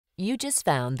You just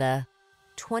found the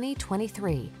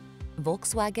 2023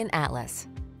 Volkswagen Atlas.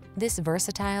 This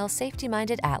versatile,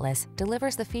 safety-minded Atlas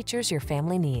delivers the features your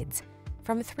family needs.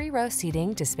 From three-row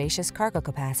seating to spacious cargo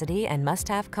capacity and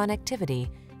must-have connectivity,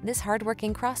 this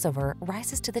hardworking crossover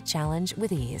rises to the challenge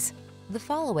with ease. The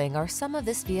following are some of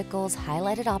this vehicle's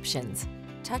highlighted options: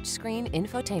 touchscreen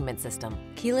infotainment system,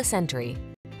 keyless entry,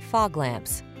 fog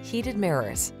lamps, heated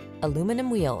mirrors, aluminum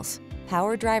wheels,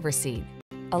 power driver's seat,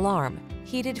 alarm,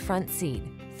 heated front seat,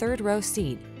 third row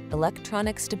seat,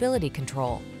 electronic stability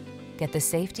control. Get the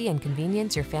safety and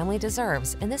convenience your family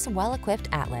deserves in this well-equipped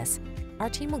Atlas. Our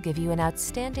team will give you an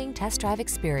outstanding test drive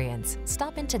experience.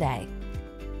 Stop in today.